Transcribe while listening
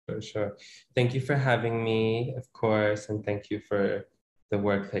sure. Thank you for having me, of course, and thank you for the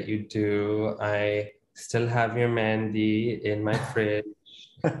work that you do. I still have your Mandy in my fridge,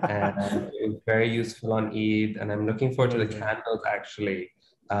 and it was very useful on Eid, and I'm looking forward to the Amazing. candles actually.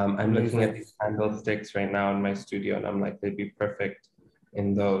 I'm looking at Amazing. these candlesticks right now in my studio, and I'm like, they'd be perfect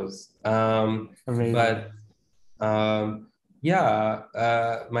in those. Amazing. But yeah,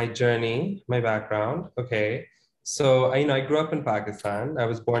 my journey, my background. Okay. So I grew up in Pakistan. I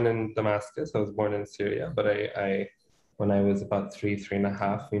was born in Damascus. I was born in Syria, but when I was about three and a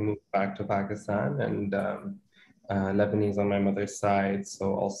half, we moved back to Pakistan and Lebanese on my mother's side,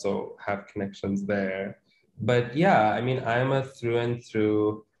 so also have connections there. But yeah, I mean, I'm a through and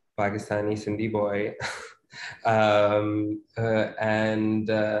through Pakistani Sindhi boy. And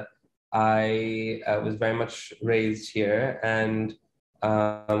I was very much raised here. And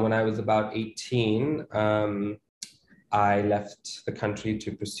when I was about 18, I left the country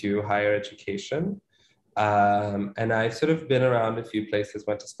to pursue higher education. And I've sort of been around a few places,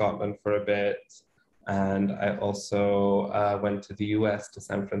 went to Scotland for a bit. And I also went to the US, to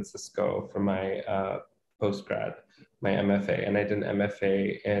San Francisco for my postgrad, my MFA. And I did an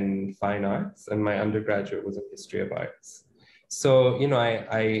MFA in fine arts, and my undergraduate was in history of arts. So,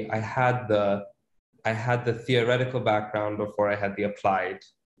 I had the theoretical background before I had the applied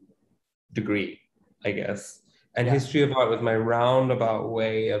degree, I guess. And Yeah. history of art was my roundabout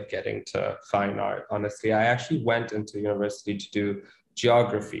way of getting to fine art. Honestly, I actually went into university to do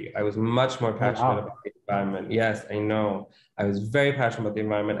geography. I was much more Oh, passionate wow. about the environment. Yes, I know. I was very passionate about the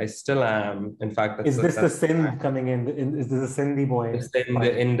environment. I still am. In fact, Is this the that's Sindh coming in? Is this a Sindhi the boy same, the part?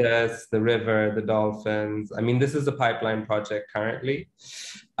 Indus, the river, the dolphins. I mean, this is a pipeline project currently.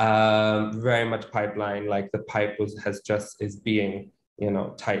 Very much pipeline, like the pipe has just is being,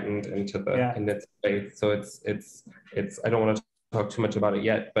 tightened into Yeah. in its place. So it's I don't want to talk too much about it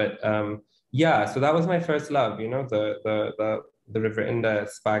yet, but yeah, so that was my first love, the river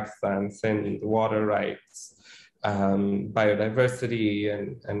Indus, Pakistan, Sindh, water rights, biodiversity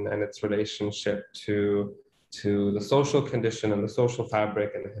and its relationship to the social condition and the social fabric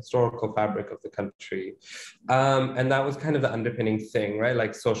and the historical fabric of the country. And that was kind of the underpinning thing, right?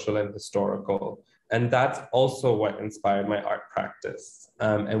 Like social and historical. And that's also what inspired my art practice,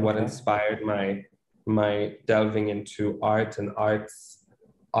 and what Okay. inspired my delving into art and art's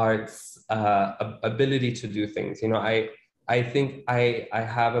ability to do things. I think I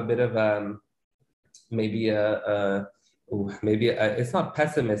have a bit of maybe it's not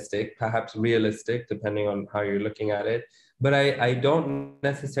pessimistic, perhaps realistic, depending on how you're looking at it. But I don't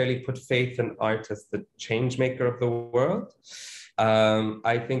necessarily put faith in art as the change maker of the world.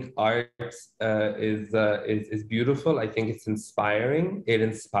 I think art is beautiful. I think it's inspiring. It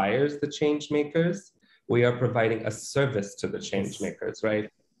inspires the change makers. We are providing a service to the change Yes. makers, right?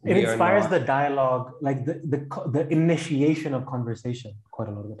 It We are inspires not. the dialogue, like the initiation of conversation quite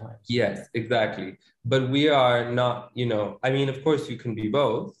a lot of the times. Yes, exactly. But we are not, I mean, of course, you can be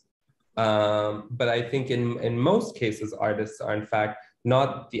both. But I think in most cases, artists are, in fact,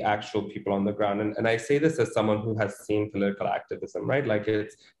 not the actual people on the ground. And I say this as someone who has seen political activism, right? Like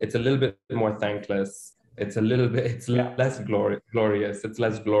it's a little bit more thankless. It's Yeah. less glorious. It's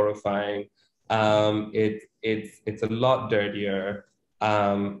less glorifying. It's a lot dirtier.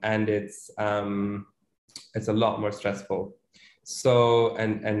 And it's a lot more stressful, so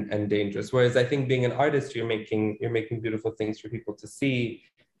and dangerous. Whereas I think being an artist, you're making beautiful things for people to see,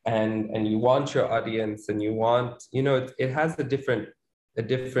 and you want your audience, and you want, it has a different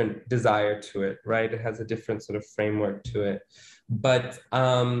desire to it, right? It has a different sort of framework to it. But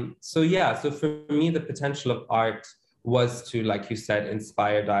so yeah, so for me, the potential of art was to, like you said,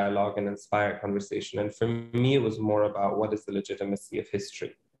 inspire dialogue and inspire conversation. And for me, it was more about what is the legitimacy of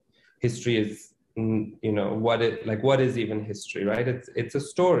history. History is, what is even history, right? It's a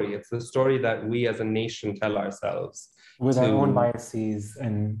story. It's a story that we as a nation tell ourselves, With our own to biases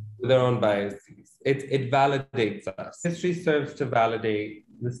and with our own biases. It validates us. History serves to validate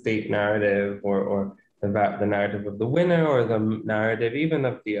the state narrative, or the narrative of the winner, or the narrative even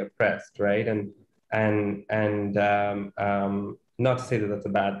of the oppressed, right? And not to say that that's a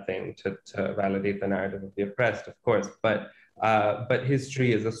bad thing, to validate the narrative of the oppressed, of course, but history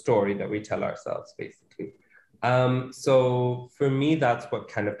is a story that we tell ourselves, basically. So for me, that's what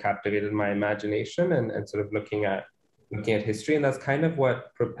kind of captivated my imagination, and sort of looking at history, and that's kind of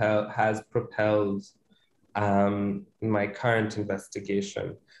what has propelled my current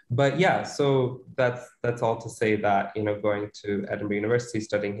investigation. But yeah, so that's all to say that, going to Edinburgh University,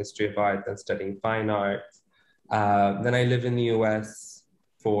 studying history of art, then studying fine art. Then I lived in the US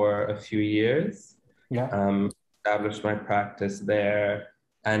for a few years, yeah. established my practice there.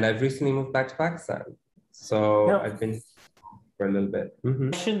 And I've recently moved back to Pakistan. So Now, I've been for a little bit.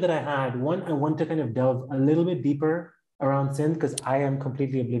 question that I had, one, I want to kind of delve a little bit deeper around Sindh because I am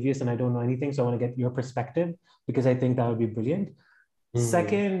completely oblivious and I don't know anything. So I want to get your perspective because I think that would be brilliant.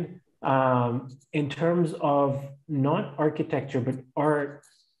 Second, in terms of not architecture, but art,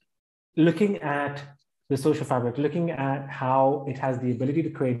 looking at the social fabric, looking at how it has the ability to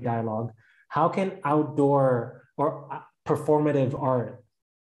create dialogue, how can outdoor or performative art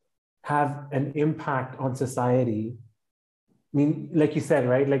have an impact on society? I mean, like you said,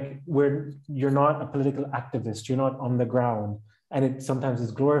 right? Like you're not a political activist, you're not on the ground, and it sometimes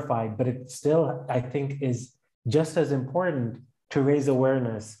is glorified, but it still, I think, is just as important to raise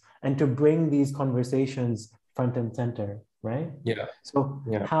awareness and to bring these conversations front and center, right? Yeah. So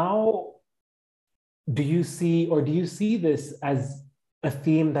Yeah. how do you see this as a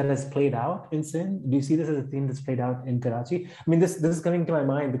theme that has played out in Sindh? Do you see this as a theme that's played out in Karachi? I mean, this is coming to my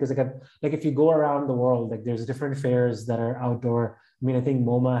mind because like if you go around the world, like there's different fairs that are outdoor. I mean, I think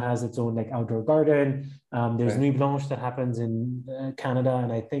MoMA has its own like outdoor garden. There's Nuit Blanche that happens in Canada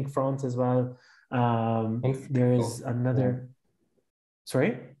and I think France as well. There is another.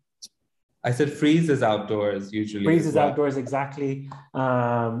 Sorry? I said Freeze is outdoors usually. Freeze is outdoors, exactly.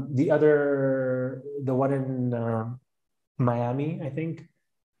 The one in Miami, I think.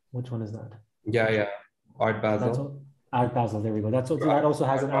 Which one is that? Yeah. Art Basel. Art Basel, there we go. That also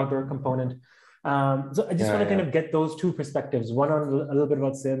has an outdoor component. So I just want to kind of get those two perspectives, one on a little bit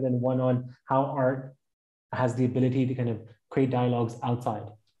about Sindh and one on how art has the ability to kind of create dialogues outside.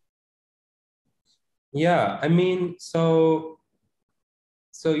 Yeah, I mean, so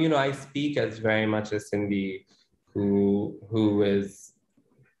I speak as very much a Sindhi who is,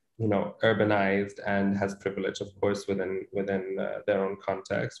 urbanized and has privilege, of course, within their own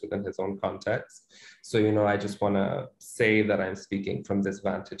context, within his own context. So, I just want to say that I'm speaking from this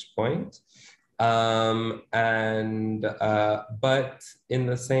vantage point. But in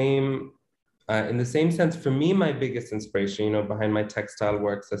the same sense, for me, my biggest inspiration, behind my textile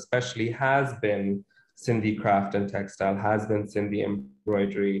works especially has been Sindhi craft and textile, has been Sindhi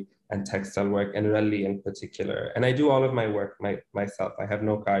embroidery and textile work, and Ralli in particular. And I do all of my work myself. I have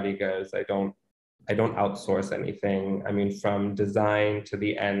no cardigans. I don't outsource anything. I mean, from design to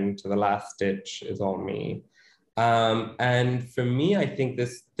the end to the last stitch is all me. And for me, I think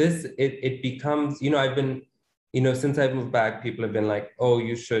it becomes, I've been, since I've moved back, people have been like, oh,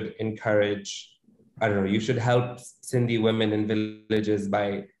 you should encourage, I don't know, you should help Sindhi women in villages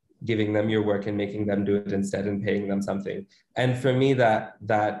by giving them your work and making them do it instead and paying them something. And for me,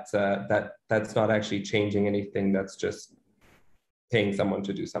 that's not actually changing anything. That's just paying someone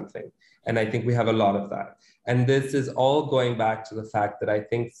to do something. And I think we have a lot of that. And this is all going back to the fact that I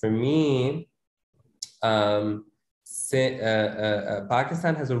think for me, Pakistan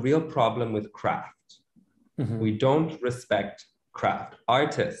has a real problem with craft. Mm-hmm. We don't respect craft.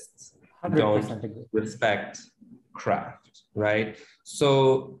 Artists don't respect craft, right?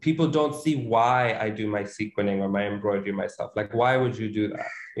 So people don't see why I do my sequining or my embroidery myself. Like, why would you do that?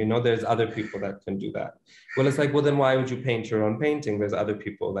 There's other people that can do that. Well, it's like, well, then why would you paint your own painting? There's other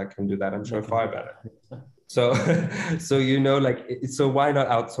people that can do that, I'm sure, far better. So, so why not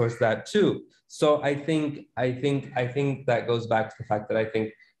outsource that too? So I think that goes back to the fact that I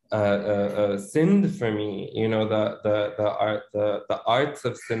think Sindh for me, the arts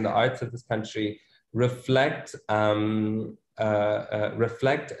of Sindh, the arts of this country reflect an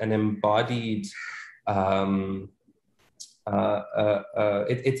embodied,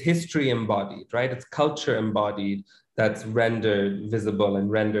 it's history embodied, right? It's culture embodied that's rendered visible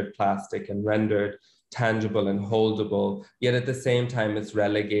and rendered plastic and rendered tangible and holdable, yet at the same time it's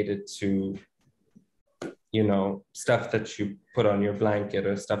relegated to stuff that you put on your blanket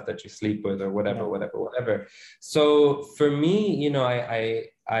or stuff that you sleep with or whatever. So for me,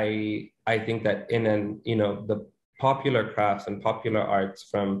 I think that the popular crafts and popular arts,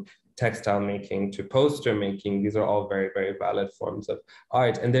 from textile making to poster making, these are all very, very valid forms of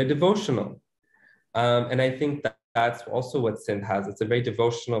art, and they're devotional. And I think that's also what Sindh has. It's a very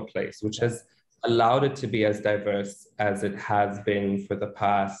devotional place, which has allowed it to be as diverse as it has been for the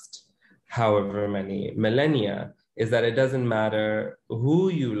past however many millennia, is that it doesn't matter who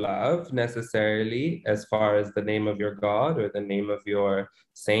you love necessarily as far as the name of your God or the name of your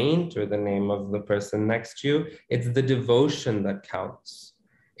saint or the name of the person next to you. It's the devotion that counts.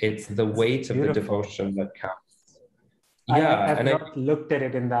 It's the weight of the devotion that counts. Yeah, I've not looked at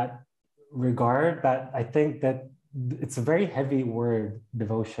it in that regard, but I think that it's a very heavy word,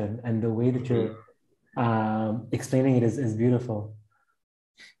 devotion, and the way that you're explaining it is beautiful.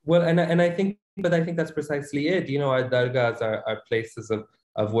 Well, and I think that's precisely it. Our dargahs are places of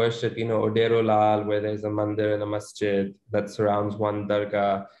of worship, Odero Lal, where there's a mandir and a masjid that surrounds one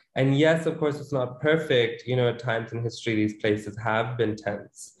dargah. And yes, of course, it's not perfect. At times in history, these places have been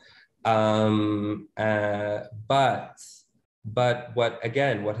tense. But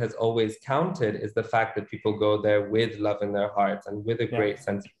what has always counted is the fact that people go there with love in their hearts and with a great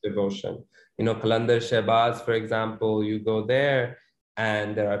sense of devotion. Qalandar Shehbaz, for example, you go there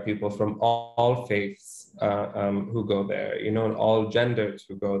and there are people from all faiths who go there, and all genders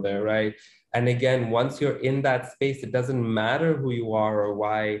who go there, right? And again, once you're in that space, it doesn't matter who you are or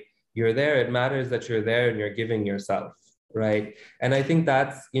why you're there. It matters that you're there and you're giving yourself, right? And I think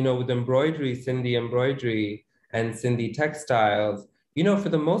that's, with embroidery, Sindhi embroidery and Sindhi textiles, for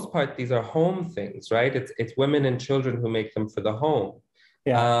the most part, these are home things, right? It's women and children who make them for the home.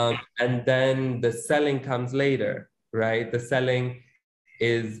 Yeah. And then the selling comes later, right? The selling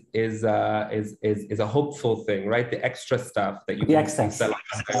is a hopeful thing, right? The extra stuff that you can sell on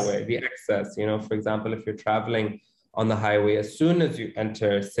the highway, the excess. For example, if you're traveling on the highway, as soon as you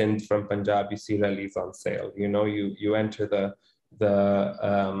enter Sindh from Punjab, you see rallies on sale. You enter the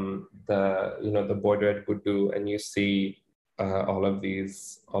border at Bhutto, and you see all of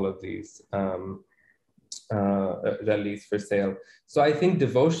these rallies for sale. So I think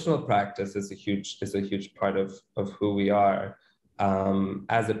devotional practice is a huge part of who we are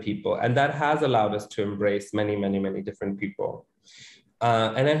as a people, and that has allowed us to embrace many different people.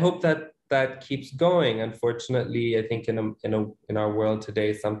 And I hope that keeps going. Unfortunately, I think in our world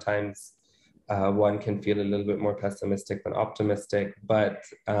today, sometimes one can feel a little bit more pessimistic than optimistic, but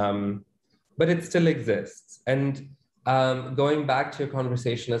it still exists. And going back to your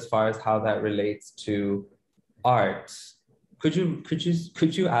conversation as far as how that relates to art, could you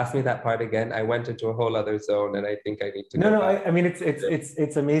ask me that part again? I went into a whole other zone, and I think I need to. No. I mean,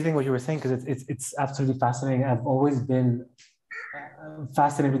 it's amazing what you were saying, because it's absolutely fascinating. I've always been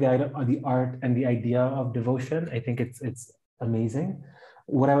fascinated with the art and the idea of devotion. I think it's amazing.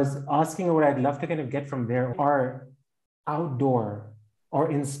 What I was asking, or what I'd love to kind of get from there, are outdoor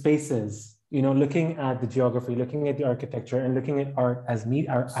or in spaces, looking at the geography, looking at the architecture, and looking at art as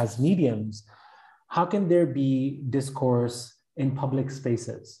mediums. How can there be discourse in public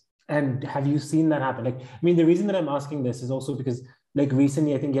spaces? And have you seen that happen? The reason that I'm asking this is also because,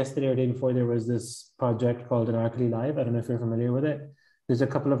 recently, I think yesterday or the day before, there was this project called Anarkali Live. I don't know if you're familiar with it. There's a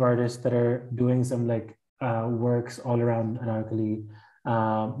couple of artists that are doing some works all around Anarkali.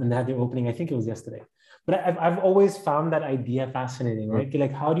 And they had their opening, I think it was yesterday. But I've always found that idea fascinating,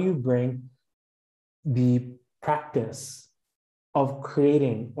 right? How do you bring the practice of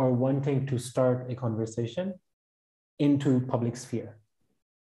creating or wanting to start a conversation into public sphere?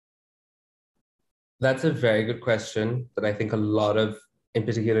 That's a very good question that I think a lot of, in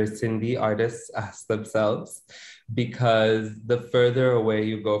particular, Sindhi artists ask themselves, because the further away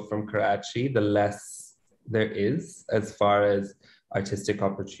you go from Karachi, the less there is as far as artistic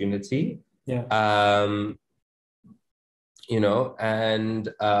opportunity. Yeah. And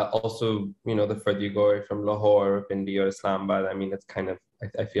also, the further you go away from Lahore or Pindi or Islamabad, it's kind of,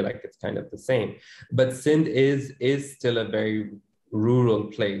 I feel like it's kind of the same. But Sindh is still a very rural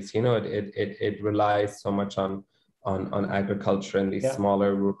place. It relies so much on agriculture in these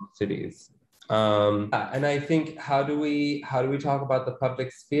smaller rural cities. And I think, how do we talk about the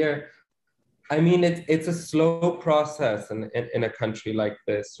public sphere? It's a slow process in a country like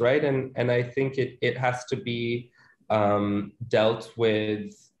this, right? And I think it has to be dealt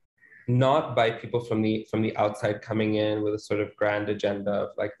with not by people from the outside coming in with a sort of grand agenda of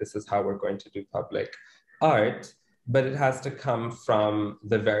this is how we're going to do public art, but it has to come from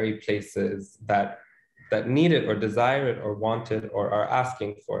the very places that need it or desire it or want it or are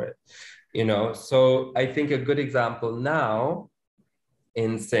asking for it. So I think a good example now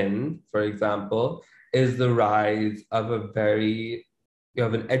in Sindh, for example, is the rise of an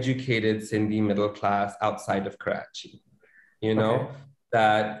educated Sindhi middle class outside of Karachi.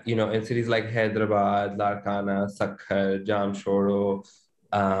 That, in cities like Hyderabad, Larkana, Sakhar, Jamshoro,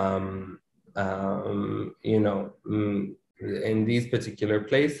 in these particular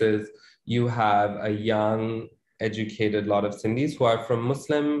places, you have a young, educated lot of Sindhis who are from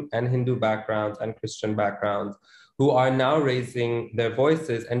Muslim and Hindu backgrounds and Christian backgrounds, who are now raising their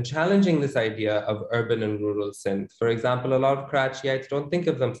voices and challenging this idea of urban and rural Sindh. For example, a lot of Karachiites don't think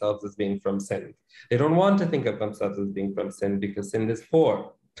of themselves as being from Sindh. They don't want to think of themselves as being from Sindh because Sindh is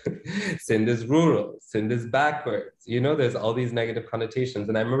poor. Sindh is rural. Sindh is backwards. There's all these negative connotations.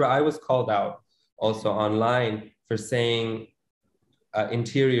 And I remember I was called out also online for saying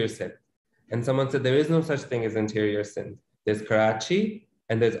interior Sindh. And someone said, there is no such thing as interior Sindh. There's Karachi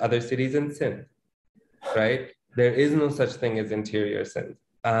and there's other cities in Sindh, right? There is no such thing as interior Sindh.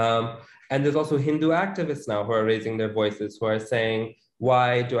 And there's also Hindu activists now who are raising their voices, who are saying,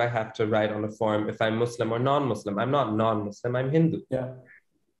 why do I have to write on a form if I'm Muslim or non-Muslim? I'm not non-Muslim, I'm Hindu. Yeah.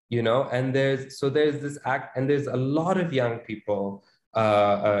 You know, and there's this act, and there's a lot of young people,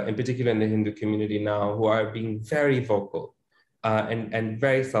 in particular in the Hindu community now, who are being very vocal and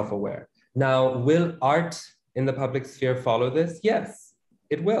very self-aware. Now, will art in the public sphere follow this? Yes,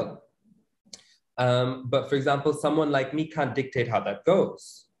 it will. But for example, someone like me can't dictate how that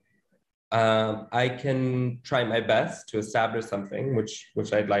goes. I can try my best to establish something,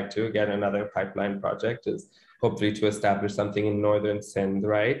 which I'd like to. Again, another pipeline project is hopefully to establish something in northern Sindh,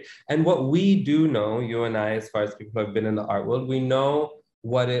 right? And what we do know, you and I, as far as people who have been in the art world, we know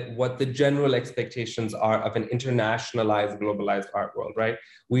what the general expectations are of an internationalized, globalized art world, right?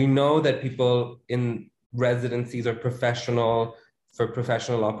 We know that people in residencies or for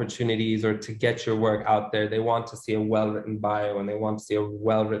professional opportunities or to get your work out there, they want to see a well-written bio, and they want to see a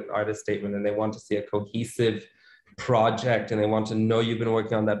well-written artist statement, and they want to see a cohesive project, and they want to know you've been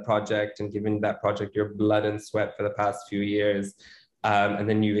working on that project and giving that project your blood and sweat for the past few years. And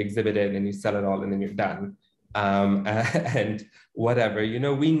then you exhibit it and you sell it all and then you're done. And whatever, you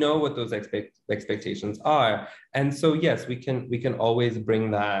know, we know what those expectations are. And so, yes, we can always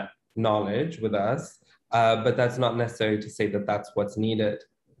bring that knowledge with us. But that's not necessary to say that that's what's needed,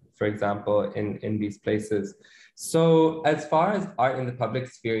 for example, in these places. So as far as art in the public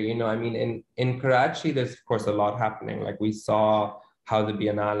sphere, you know, I mean, in Karachi, there's of course a lot happening. Like we saw how the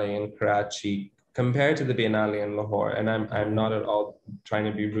Biennale in Karachi compared to the Biennale in Lahore, and I'm not at all trying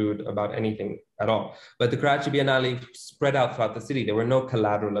to be rude about anything at all, but the Karachi Biennale spread out throughout the city. There were no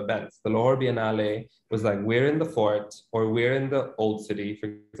collateral events. The Lahore Biennale was like, we're in the fort or we're in the old city, for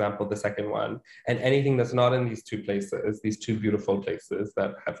example, the second one, and anything that's not in these two places, these two beautiful places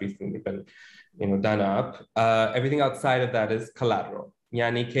that have recently been, you know, done up, everything outside of that is collateral.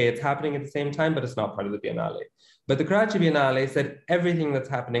 Yani ke, it's happening at the same time, but it's not part of the Biennale. But the Karachi Biennale said everything that's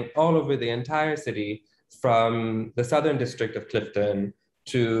happening all over the entire city, from the southern district of Clifton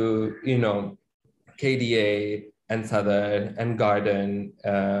to, you know, KDA and Southern and Garden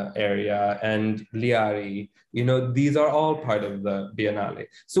area and Liari, you know, these are all part of the Biennale.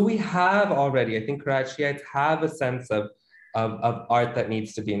 So we have already, I think Karachiites have a sense of art that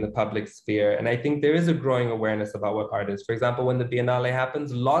needs to be in the public sphere. And I think there is a growing awareness about what art is. For example, when the Biennale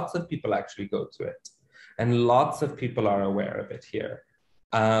happens, lots of people actually go to it. And lots of people are aware of it here.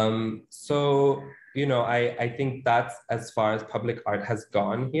 So, you know, I think that's as far as public art has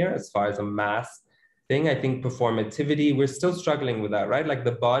gone here, as far as a mass thing. I think performativity, we're still struggling with that, right? Like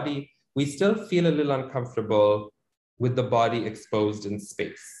the body, we still feel a little uncomfortable with the body exposed in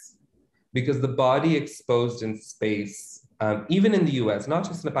space. Because the body exposed in space, even in the US, not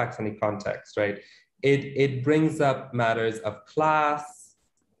just in the Pakistani context, right? It brings up matters of class,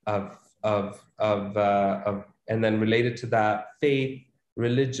 and then related to that, faith,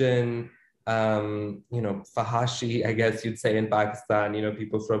 religion, you know, fahashi, I guess you'd say in Pakistan, you know,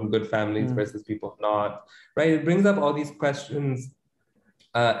 people from good families versus people not, right? It brings up all these questions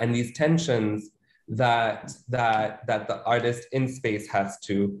and these tensions that the artist in space has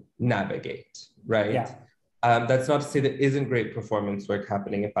to navigate, right? Yeah. That's not to say there isn't great performance work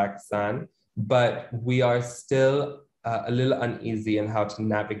happening in Pakistan, but we are still a little uneasy in how to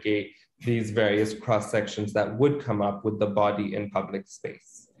navigate these various cross sections that would come up with the body in public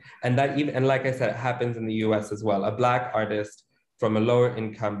space. And that even, and like I said, it happens in the US as well. A Black artist from a lower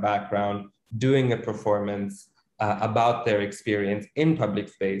income background doing a performance about their experience in public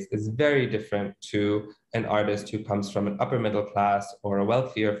space is very different to an artist who comes from an upper middle class or a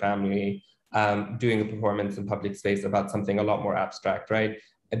wealthier family doing a performance in public space about something a lot more abstract, right?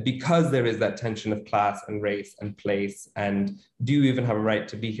 Because there is that tension of class and race and place, and do you even have a right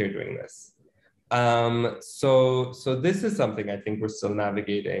to be here doing this? So this is something I think we're still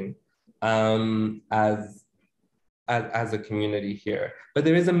navigating as a community here. But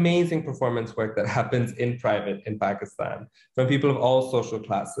there is amazing performance work that happens in private in Pakistan from people of all social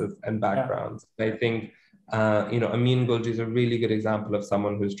classes and backgrounds. Yeah. I think, you know, Amin Gulji is a really good example of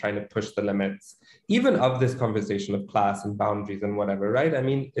someone who's trying to push the limits, even of this conversation of class and boundaries and whatever, right? I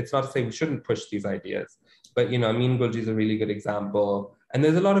mean, it's not to say we shouldn't push these ideas, but, you know, Amin Gulji is a really good example. And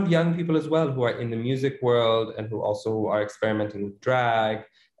there's a lot of young people as well who are in the music world and who also are experimenting with drag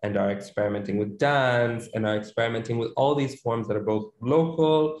and are experimenting with dance and are experimenting with all these forms that are both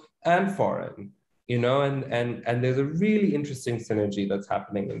local and foreign, you know, and there's a really interesting synergy that's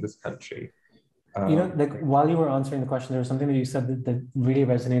happening in this country. You know, like while you were answering the question, there was something that you said that really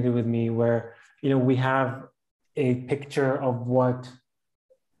resonated with me where, you know, we have a picture of what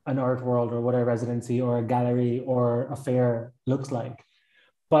an art world or what a residency or a gallery or a fair looks like.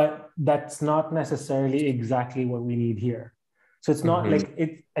 but that's not necessarily exactly what we need here. So it's not like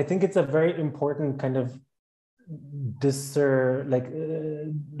it. I think it's a very important kind of discerning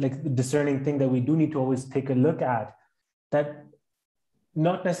thing that we do need to always take a look at. That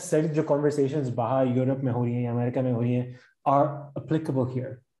not necessarily the conversations Baha Europe mein ho rahi hain, America mein ho rahi hain, are applicable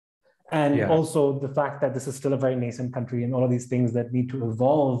here. And also the fact that this is still a very nascent country and all of these things that need to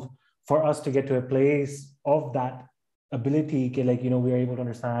evolve for us to get to a place of that ability, like, we are able to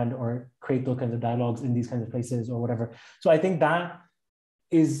understand or create those kinds of dialogues in these kinds of places or whatever. So I think that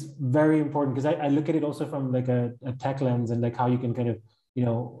is very important, because I look at it also from like a tech lens, and like how you can kind of,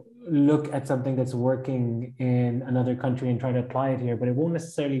 look at something that's working in another country and try to apply it here, but it won't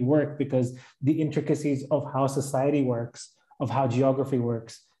necessarily work because the intricacies of how society works, of how geography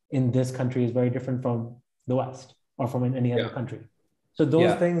works in this country is very different from the West or from in any other country. So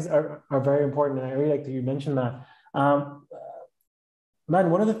those things are very important. And I really like that you mentioned that.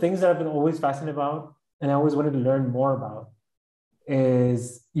 Man, one of the things that I've been always fascinated about, and I always wanted to learn more about,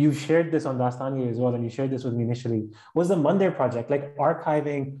 is you shared this on Dastaangoi as well, and you shared this with me initially, was the Mandir project, like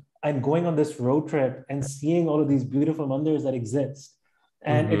archiving and going on this road trip and seeing all of these beautiful mandirs that exist.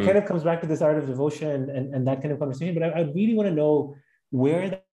 And it kind of comes back to this art of devotion and that kind of conversation. But I really want to know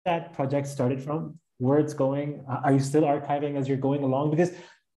where that project started from, where it's going. Are you still archiving as you're going along? Because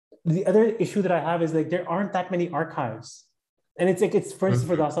the other issue that I have is like, there aren't that many archives. And it's like, it's for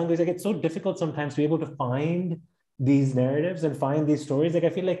Dastaangoi, it's like, it's so difficult sometimes to be able to find these narratives and find these stories. Like,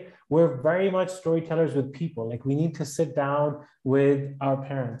 I feel like we're very much storytellers with people. Like, we need to sit down with our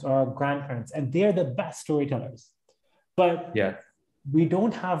parents or our grandparents, and they're the best storytellers. But we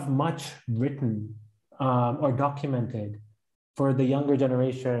don't have much written or documented for the younger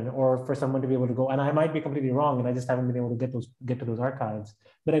generation, or for someone to be able to go. And I might be completely wrong, and I just haven't been able to get to those archives.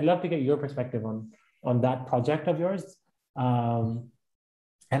 But I'd love to get your perspective on that project of yours, and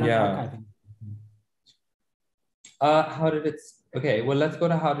on archiving. How did it? Okay, well, let's go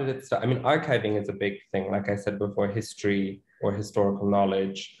to how did it start. I mean, archiving is a big thing. Like I said before, history or historical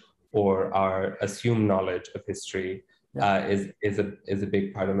knowledge or our assumed knowledge of history is a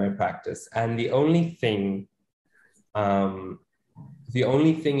big part of my practice. And the only thing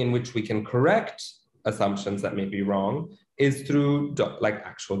in which we can correct assumptions that may be wrong is through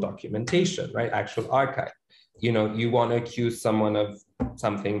actual documentation, right? Actual archive. You want to accuse someone of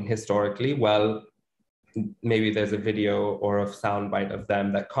something historically, well, maybe there's a video or a soundbite of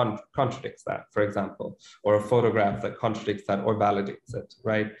them that contradicts that, for example, or a photograph that contradicts that or validates it,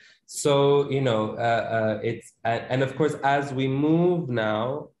 right? So, and of course, as we move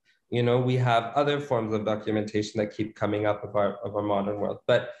now, we have other forms of documentation that keep coming up of our modern world.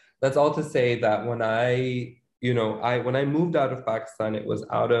 But that's all to say that when I moved out of Pakistan, it was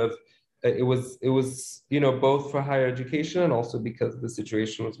both for higher education and also because the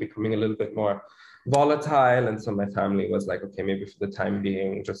situation was becoming a little bit more volatile. And so my family was like, okay, maybe for the time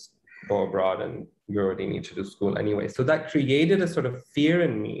being, just go abroad, and you already need to do school anyway. So that created a sort of fear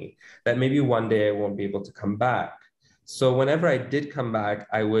in me that maybe one day I won't be able to come back. So whenever I did come back,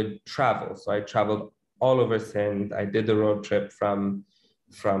 I would travel. So I traveled all over Sindh. I did the road trip from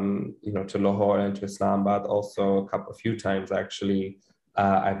to Lahore and to Islamabad also a few times, actually.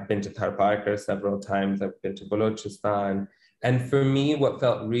 I've been to Tharparkar several times. I've been to Balochistan. And for me, what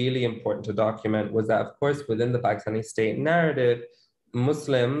felt really important to document was that, of course, within the Pakistani state narrative,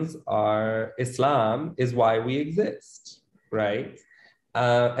 Islam is why we exist, right?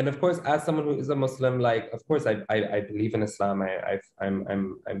 And of course, as someone who is a Muslim, of course, I believe in Islam.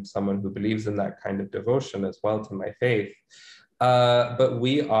 I'm someone who believes in that kind of devotion as well to my faith. But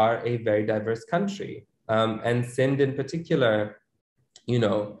we are a very diverse country. And Sindh in particular,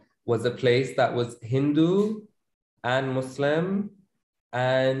 was a place that was Hindu and Muslim,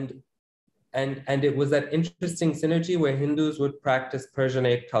 and it was that interesting synergy where Hindus would practice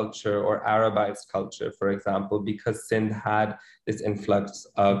Persianate culture or Arabized culture, for example, because Sindh had this influx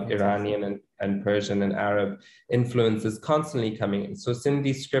of Iranian and Persian and Arab influences constantly coming in. So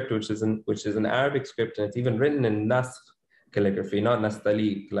Sindhi script, which is an Arabic script, and it's even written in Naskh calligraphy, not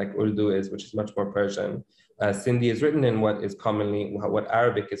Nastaliq like Urdu is, which is much more Persian. Sindhi is written in what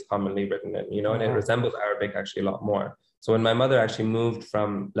Arabic is commonly written in, and it resembles Arabic actually a lot more. So when my mother actually moved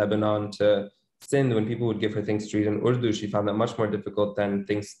from Lebanon to Sindh, when people would give her things to read in Urdu, she found that much more difficult than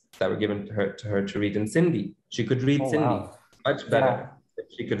things that were given to her to read in Sindhi. She could read Sindhi much better if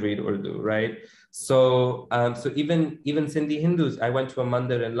she could read Urdu, right? So even Sindhi Hindus, I went to a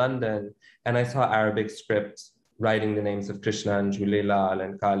mandir in London and I saw Arabic scripts writing the names of Krishna and Julelal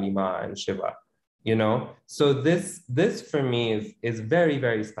and Kali Ma and Shiva. So this for me is very,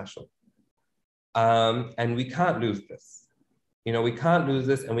 very special. And we can't lose this. You know, we can't lose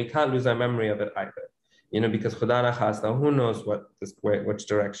this, and we can't lose our memory of it either. You know, because Khuda na khasta, who knows which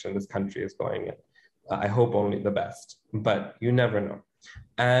direction this country is going in. I hope only the best, but you never know.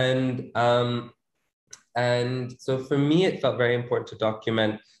 And so for me, it felt very important to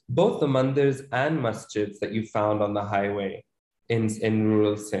document both the mandirs and masjids that you found on the highway in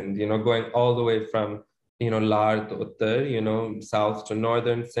rural Sindh, you know, going all the way from, you know, Lar to Uttar, you know, south to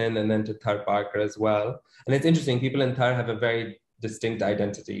northern Sindh, and then to Thar Parker as well. And it's interesting, people in Thar have a very distinct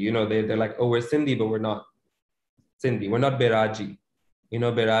identity. You know, they're like, oh, we're Sindhi, but we're not Sindhi. We're not Beraji. You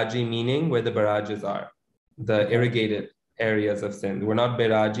know, Beraji meaning where the barrages are, the irrigated areas of Sindh. We're not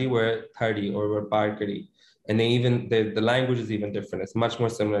Beraji, we're Thadi or we're Parkari. And the language is even different. It's much more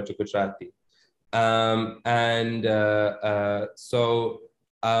similar to Gujarati. So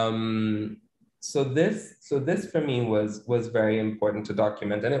this for me was very important to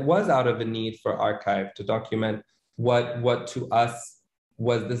document, and it was out of a need for archive to document what to us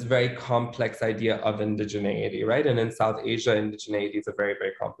was this very complex idea of indigeneity, right? And in South Asia, indigeneity is a very,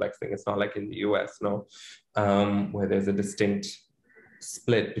 very complex thing. It's not like in the US, no, where there's a distinct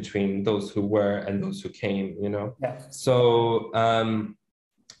split between those who were and those who came, you know? Yeah. So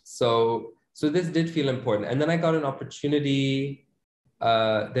this did feel important. And then I got an opportunity.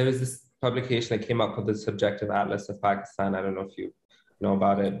 There was this publication that came out called the Subjective Atlas of Pakistan. I don't know if you know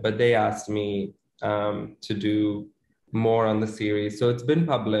about it, but they asked me to do more on the series. So it's been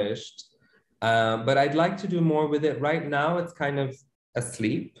published, but I'd like to do more with it. Right now, it's kind of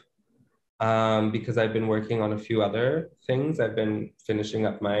asleep because I've been working on a few other things. I've been finishing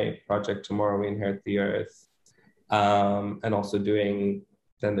up my project Tomorrow We Inherit the Earth, and also then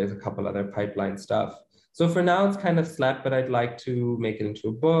there's a couple other pipeline stuff. So for now, it's kind of slept, but I'd like to make it into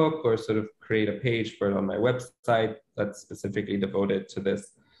a book or sort of create a page for it on my website that's specifically devoted to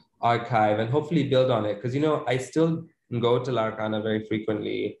this archive and hopefully build on it. Because, you know, I still go to Larkana very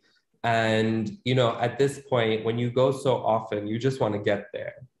frequently. And, you know, at this point, when you go so often, you just want to get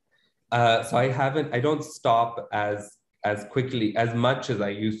there. So I don't stop as quickly, as much as I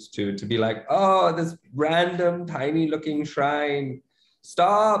used to be like, oh, this random tiny looking shrine,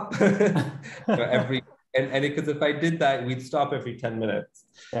 stop. And because if I did that, we'd stop every 10 minutes.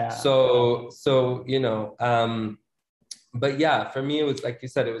 Yeah. So you know, but yeah, for me, it was, like you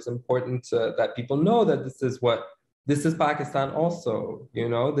said, it was important that people know that this is Pakistan also, you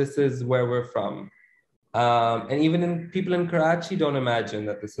know, this is where we're from. And even people in Karachi don't imagine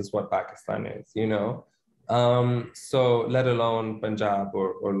that this is what Pakistan is, you know? So let alone Punjab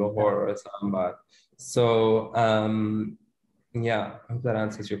or Lahore or Islamabad. So, yeah, I hope that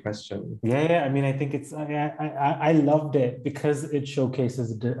answers your question. Yeah. I mean, I think I loved it because it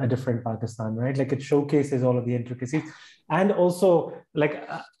showcases a different Pakistan, right? Like it showcases all of the intricacies. And also, like,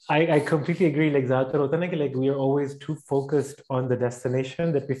 I completely agree. Like, like we are always too focused on the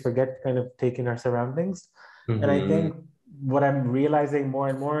destination that we forget to kind of take in our surroundings. Mm-hmm. And I think what I'm realizing more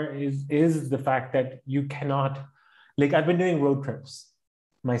and more is the fact that you cannot, like, I've been doing road trips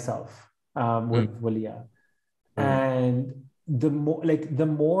myself with Walia. And the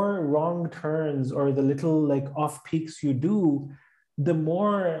more wrong turns or the little like off peaks you do, the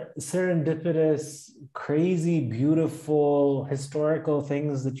more serendipitous, crazy, beautiful, historical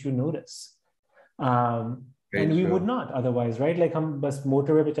things that you notice. And we would not otherwise, right? Like hum bas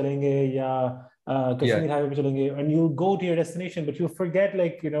motorway pe chalenge ya Kashmir highway pe chalenge, and you'll go to your destination, but you'll forget,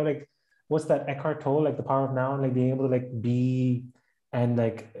 like, you know, like what's that Eckhart Tolle, like the power of now, and like being able to like be and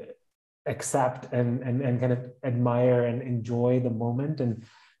like accept and kind of admire and enjoy the moment. And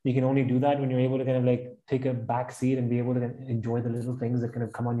you can only do that when you're able to kind of like take a back seat and be able to enjoy the little things that kind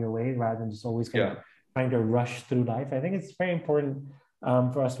of come on your way rather than just always kind of trying to rush through life. I think it's very important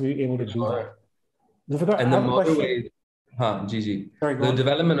for us to be able to do that. And the motorways, Gigi. Sorry, the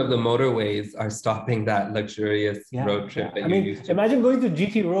development of the motorways are stopping that luxurious road trip that you used to. Imagine going to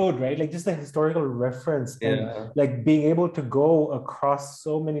GT Road, right? Like just the historical reference and like being able to go across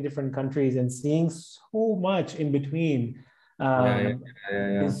so many different countries and seeing so much in between.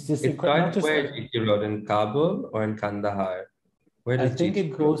 It's just incredible. Where GT Road, in Kabul or in Kandahar? I think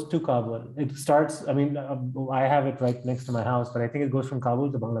it goes to Kabul. It starts, I mean, I have it right next to my house, but I think it goes from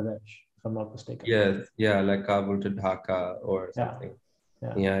Kabul to Bangladesh, if I'm not mistaken. Yes, like Kabul to Dhaka or something.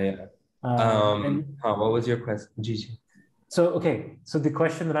 What was your question, Gigi? So the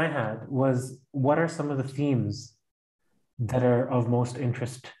question that I had was, what are some of the themes that are of most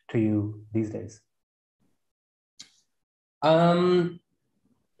interest to you these days?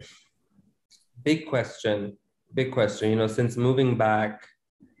 Big question. You know, since moving back,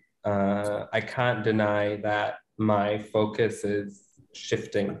 I can't deny that my focus is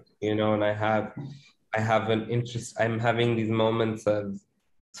shifting, you know, and I have I have an interest, I'm having these moments of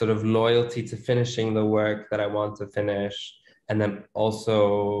sort of loyalty to finishing the work that I want to finish. And then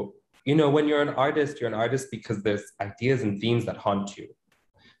also, when you're an artist because there's ideas and themes that haunt you.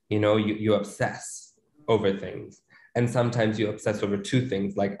 You obsess over things. And sometimes you obsess over two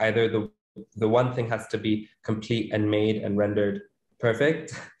things, like either the one thing has to be complete and made and rendered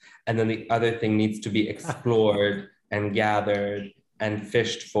perfect, and then the other thing needs to be explored and gathered and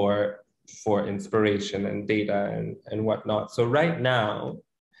fished for inspiration and data and whatnot. So right now,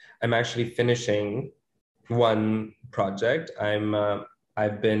 I'm actually finishing one project.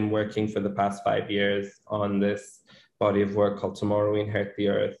 I've been working for the past 5 years on this body of work called Tomorrow We Inherit the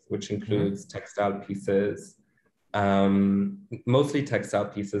Earth, which includes textile pieces, mostly textile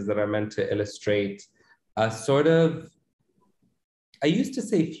pieces that are meant to illustrate a sort of, I used to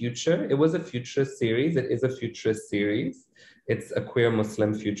say future. It was a futurist series. It is a futurist series. It's a queer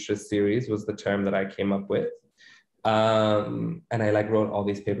Muslim futurist series was the term that I came up with. And I wrote all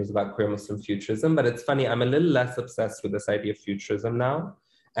these papers about queer Muslim futurism, but it's funny, I'm a little less obsessed with this idea of futurism now,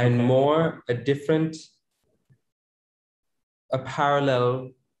 and more a parallel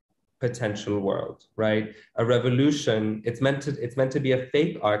potential world, right? A revolution, it's meant to be a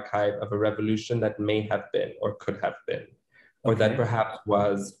fake archive of a revolution that may have been or could have been, or that perhaps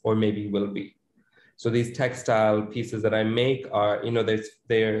was, or maybe will be. So these textile pieces that I make are,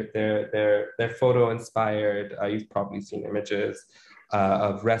 they're photo inspired. You've probably seen images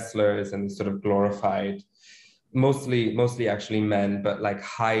of wrestlers and sort of glorified, mostly actually men, but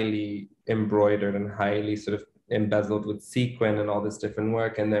highly embroidered and highly sort of embezzled with sequin and all this different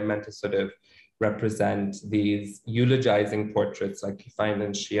work. And they're meant to sort of represent these eulogizing portraits like you find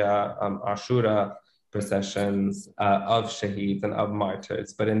in Shia Ashura processions of shaheeds and of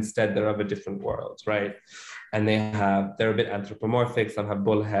martyrs, but instead they're of a different world, right? And they're a bit anthropomorphic. Some have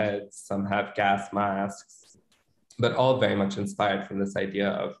bullheads, some have gas masks, but all very much inspired from this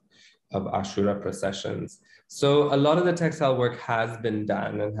idea of Ashura processions. So a lot of the textile work has been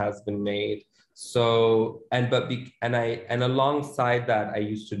done and has been made. So, and alongside that, I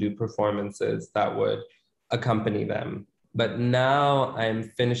used to do performances that would accompany them. But now I'm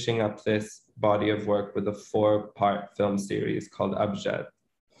finishing up this body of work with a 4-part film series called Abjad.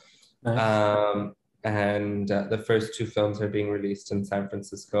 Nice. And the first 2 films are being released in San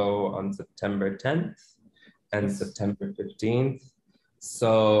Francisco on September 10th and September 15th.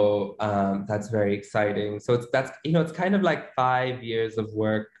 So that's very exciting. So it's kind of like 5 years of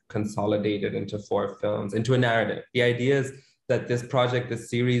work consolidated into 4 films, into a narrative. The idea is that this project, this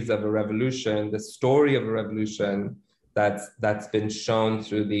series of a revolution, the story of a revolution that's been shown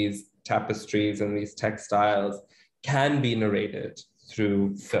through these tapestries and these textiles can be narrated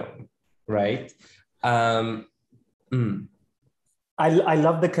through film, right? I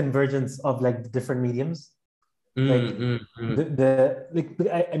love the convergence of the different mediums. I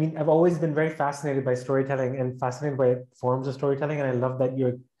mean, I've always been very fascinated by storytelling and fascinated by forms of storytelling, and I love that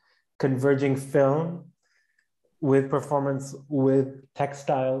you're converging film with performance with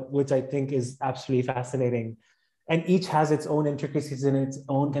textile, which I think is absolutely fascinating. And each has its own intricacies and its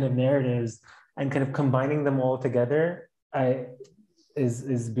own kind of narratives, and kind of combining them all together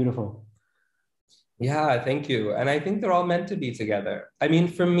is beautiful. Yeah, thank you. And I think they're all meant to be together. I mean,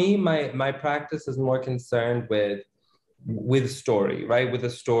 for me, my practice is more concerned with story, right? With a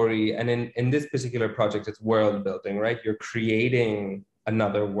story. And in this particular project, it's world building, right? You're creating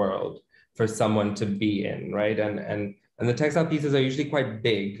another world for someone to be in, right? And the textile pieces are usually quite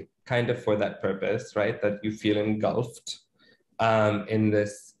big, kind of for that purpose, right? That you feel engulfed in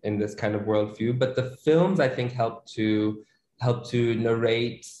this kind of worldview. But the films, I think, help to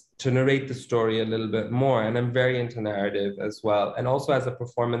narrate the story a little bit more. And I'm very into narrative as well. And also as a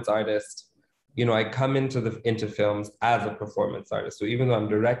performance artist, I come into films as a performance artist. So even though I'm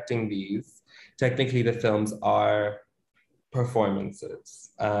directing these, technically the films are performances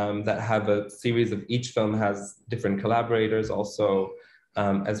that have a series of, each film has different collaborators also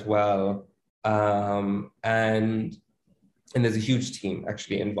as well. And there's a huge team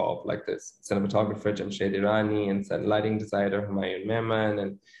actually involved, like this cinematographer, Jamshed Irani, and set lighting designer, Humayun Mehman.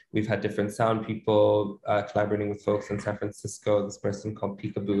 And we've had different sound people collaborating with folks in San Francisco, this person called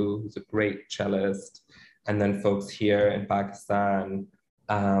Peekaboo, who's a great cellist. And then folks here in Pakistan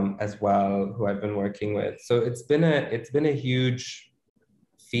as well, who I've been working with. So it's been a huge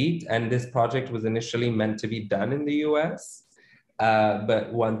feat. And this project was initially meant to be done in the US.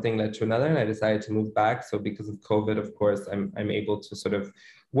 But one thing led to another, and I decided to move back. So because of COVID, of course, I'm able to sort of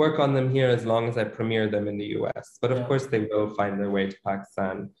work on them here as long as I premiere them in the US. But of course, they will find their way to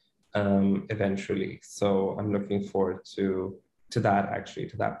Pakistan eventually. So I'm looking forward to that, actually,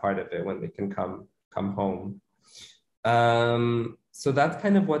 to that part of it when they can come come home. So that's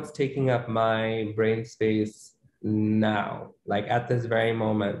kind of what's taking up my brain space now. Like at this very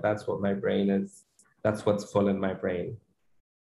moment, that's what my brain is. That's what's full in my brain.